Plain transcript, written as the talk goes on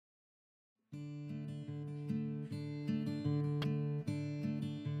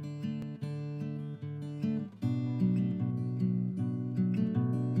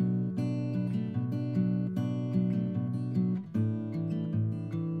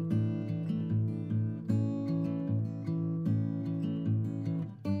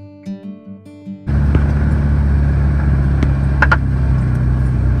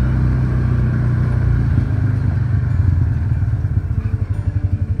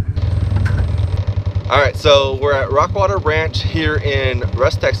Alright, so we're at Rockwater Ranch here in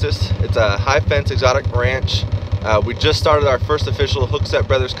Rusk, Texas. It's a high fence exotic ranch. We just started our first official Hookset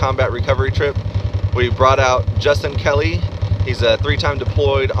Brothers combat recovery trip. We brought out Justin Kelly. He's a 3-time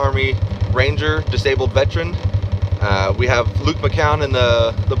deployed Army Ranger, disabled veteran. We have Luke McCown in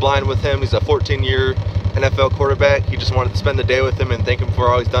the blind with him. He's a 14-year NFL quarterback. He just wanted to spend the day with him and thank him for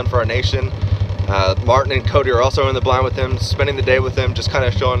all he's done for our nation. Martin and Cody are also in the blind with him, spending the day with him, just kind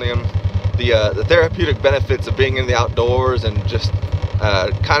of showing him the therapeutic benefits of being in the outdoors, and just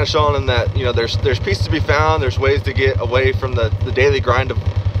kind of showing them that, you know, there's peace to be found, there's ways to get away from the daily grind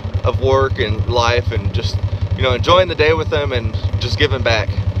of work and life, and just, you know, enjoying the day with them and just giving back.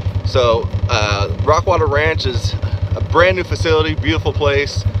 So Rockwater Ranch is a brand new facility, beautiful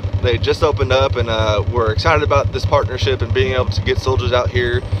place. They just opened up, and we're excited about this partnership and being able to get soldiers out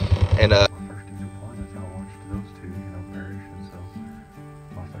here and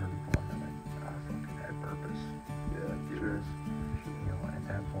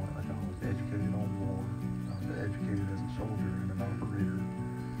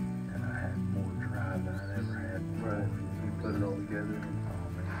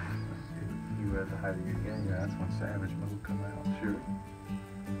at the height of your game, that's when savage mode come out. Sure.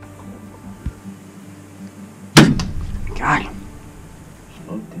 Got him.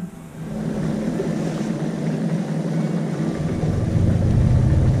 Smoked him.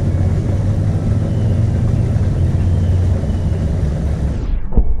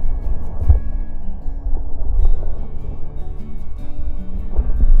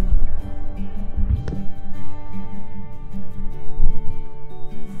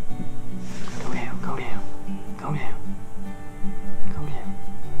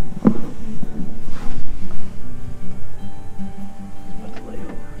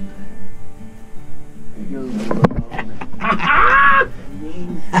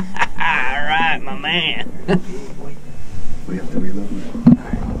 Alright, my man. We have to reload.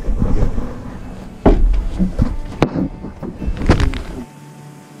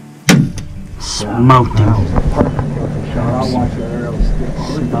 Smoked him. I'll watch the arrows stick.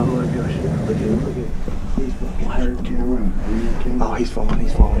 Oh, he's falling,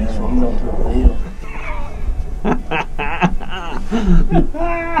 he's falling, he's falling.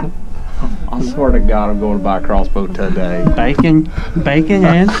 I swear to God, I'm going to buy a crossbow today. Bacon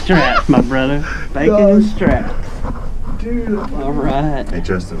and straps, my brother. Bacon and straps. Dude. All right. Hey,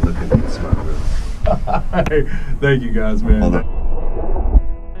 Justin, look at me, smile. Hey, thank you guys, man.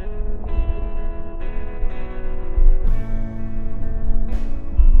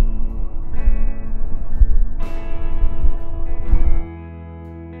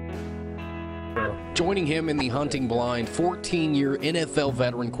 Joining him in the hunting blind, 14-year NFL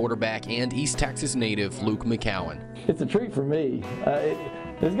veteran quarterback and East Texas native Luke McCown. It's a treat for me.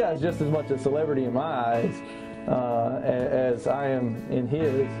 This guy's just as much a celebrity in my eyes as I am in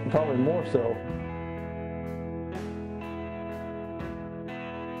his, probably more so.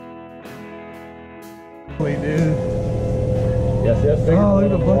 We do. Yes, yes. Oh,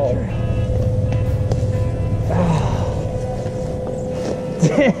 look at the butcher.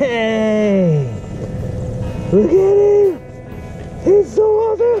 Dang! Look at him! He's so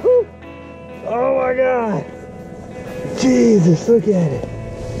awesome! Oh my God! Jesus, look at it!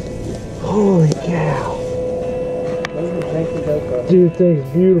 Holy cow! Dude, thing's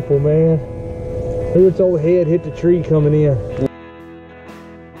beautiful, man. Look at its old head hit the tree coming in.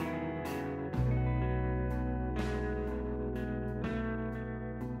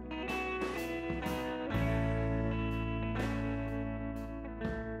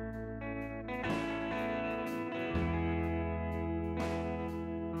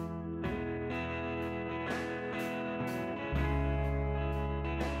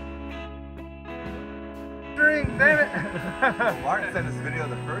 Damn it! Martin sent this video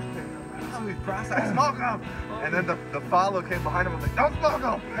the first time. Oh, he's processed. Smoke him! And then the follow came behind him and was like, don't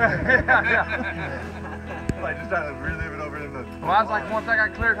smoke him! Like, just trying to relive it over in the. Well, I was like, once I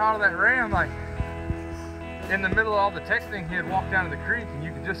got cleared out of that ram, like, in the middle of all the texting, he had walked down to the creek and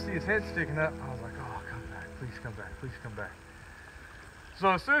you could just see his head sticking up. I was like, oh, come back, please come back, please come back. So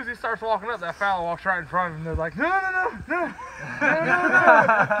as soon as he starts walking up, that fella walks right in front of him, and they're like, no. I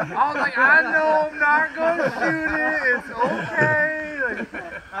was like, I know I'm not gonna shoot it, it's okay. Like,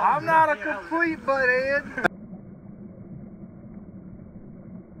 I'm not a complete butthead.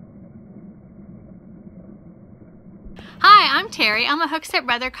 Hi, I'm Terry. I'm a Hookset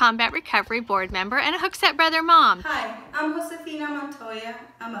Brother Combat Recovery Board member and a Hookset Brother mom. Hi, I'm Josefina Montoya.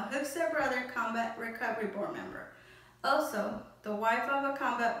 I'm a Hookset Brother Combat Recovery Board member. Also, the wife of a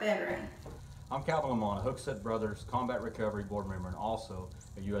combat veteran. I'm Calvin Lamont, a Hookset Brothers Combat Recovery Board member and also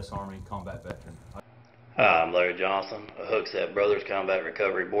a U.S. Army combat veteran. Hi, I'm Larry Johnson, a Hookset Brothers Combat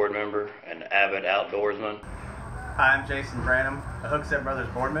Recovery Board member and avid outdoorsman. Hi, I'm Jason Branham, a Hookset Brothers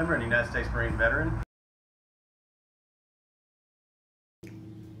board member and United States Marine veteran.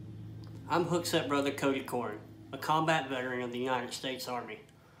 I'm Hookset Brother Cody Corn, a combat veteran of the United States Army.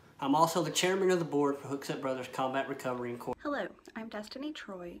 I'm also the chairman of the board for Hookset Brothers Combat Recovery Incorporated. Hello, I'm Destiny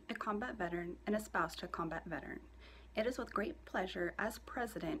Troy, a combat veteran and a spouse to a combat veteran. It is with great pleasure as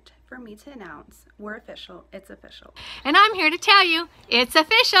president for me to announce we're official, it's official. And I'm here to tell you, it's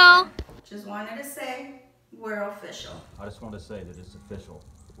official. Just wanted to say, we're official. I just want to say that it's official.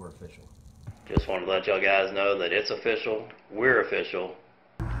 We're official. Just wanted to let y'all guys know that it's official, we're official.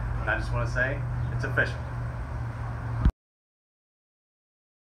 And I just want to say, it's official.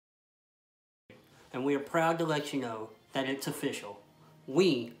 And we are proud to let you know that it's official.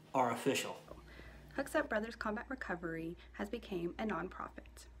 We are official. Hookset Brothers Combat Recovery has become a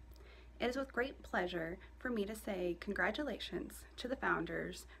nonprofit. It is with great pleasure for me to say congratulations to the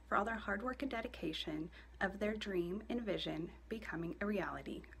founders for all their hard work and dedication of their dream and vision becoming a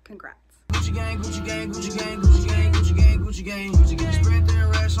reality. Congrats. Gucci gang, Gucci gang, Gucci gang, Gucci gang, Gucci gang, Gucci gang, Gucci gang. Spread their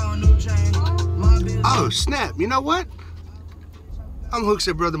racks on new chain. Oh, snap. You know what? I'm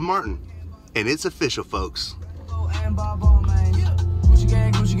Hookset Brother Martin, and it's official, folks. Gucci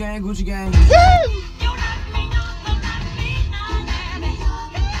gang, Gucci gang, Gucci gang. Woo!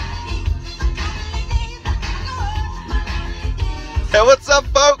 Hey, what's up,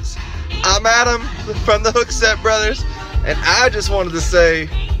 folks? I'm Adam from the Hookset Brothers, and I just wanted to say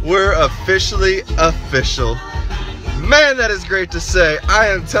we're officially official. Man, that is great to say. I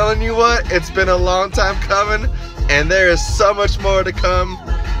am telling you what, it's been a long time coming, and there is so much more to come.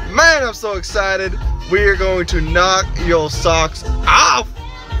 Man, I'm so excited. We are going to knock your socks off.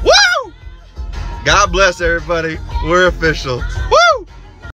 Woo! God bless everybody. We're official. Woo!